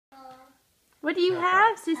What do you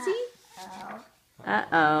have, Sissy?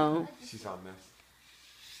 Uh-oh. She's on this.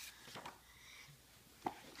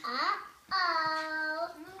 Uh-oh.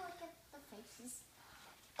 Look at the faces.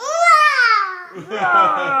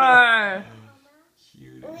 Roar!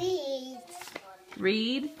 Cute.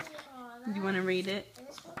 Read? Do you want to read it?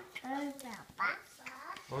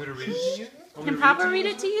 Want me to read it to you? Can Papa read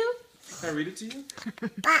it to you? Can I read it to you?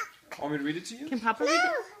 Want me to read it to you? Can Papa read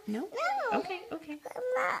it? No? Okay, okay.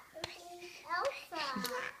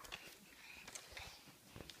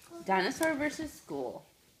 Dinosaur versus school.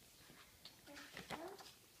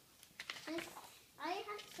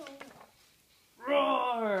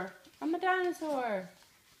 Roar! I'm a dinosaur.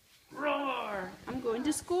 Roar! I'm going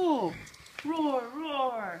to school. Roar,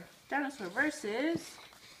 roar. Dinosaur versus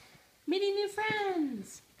meeting new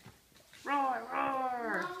friends. Roar,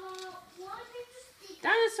 roar.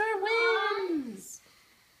 Dinosaur wins.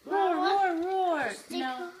 Roar, roar, roar.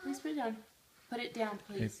 No, please put it down. Put it down,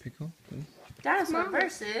 please. Hey, pickle, please. Dinosaur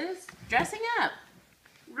versus dressing up.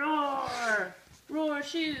 Roar. Roar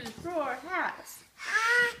shoes. Roar hats.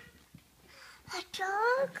 A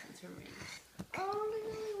dog? That's her ring.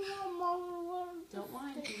 Don't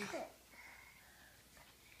whine, please.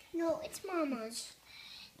 No, it's Mama's.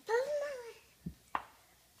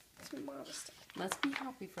 It's Mama's. Let's be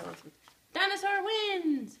happy for Elizabeth. Dinosaur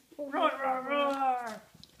wins! Roar, roar, roar!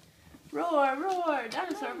 Roar, roar!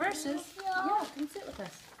 Dinosaur versus... Yeah, come sit with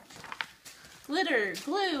us. Glitter,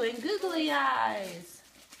 glue, and googly eyes.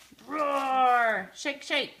 Roar! Shake,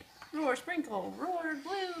 shake. Roar, sprinkle. Roar,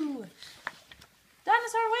 glue.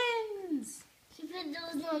 Dinosaur wins! He put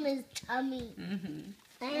those on his tummy.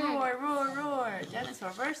 Roar, roar, roar.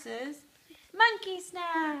 Dinosaur versus monkey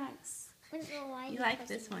snacks. You like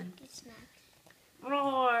this one.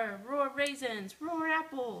 Roar, roar raisins, roar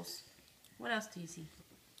apples. What else do you see?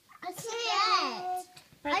 I see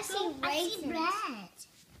bread. I see Pretzel? bread.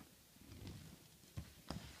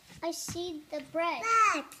 I see the bread.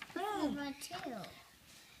 Bread too.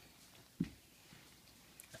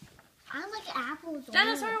 I like apples.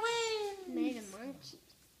 Dinosaur wins! Made a monkey.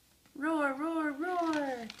 Roar, roar,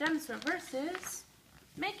 roar. Dinosaur versus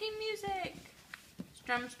making music.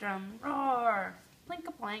 Strum, strum, roar.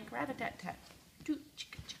 Plink-a-plank, rat-a-tat-tat. Toot,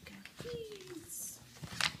 chicka, chicka, wheeze.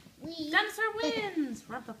 Dinosaur wins!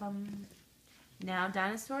 Rum-pa-pum. Now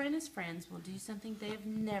Dinosaur and his friends will do something they've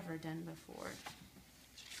never done before.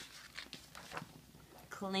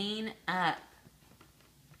 Clean up.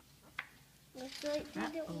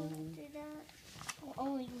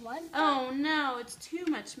 Only one? Oh no, it's too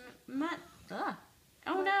much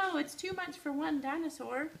Oh no, it's too much for one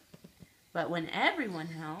dinosaur. But when everyone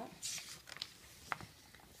helps,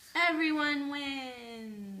 everyone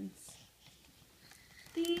wins.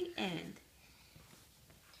 The end.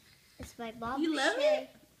 It's by Bob You love Shea. it?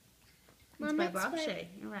 It's by Bob Shea.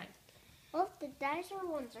 You're right. Both the dinosaur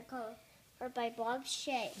ones are by Bob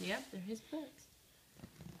Shea. Yep, they're his books.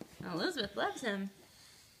 Now, Elizabeth loves him.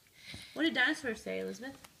 What did dinosaurs say,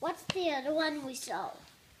 Elizabeth? What's the other one we saw?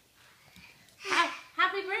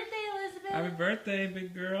 Happy birthday, Elizabeth. Happy birthday,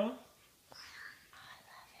 big girl.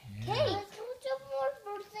 Cake.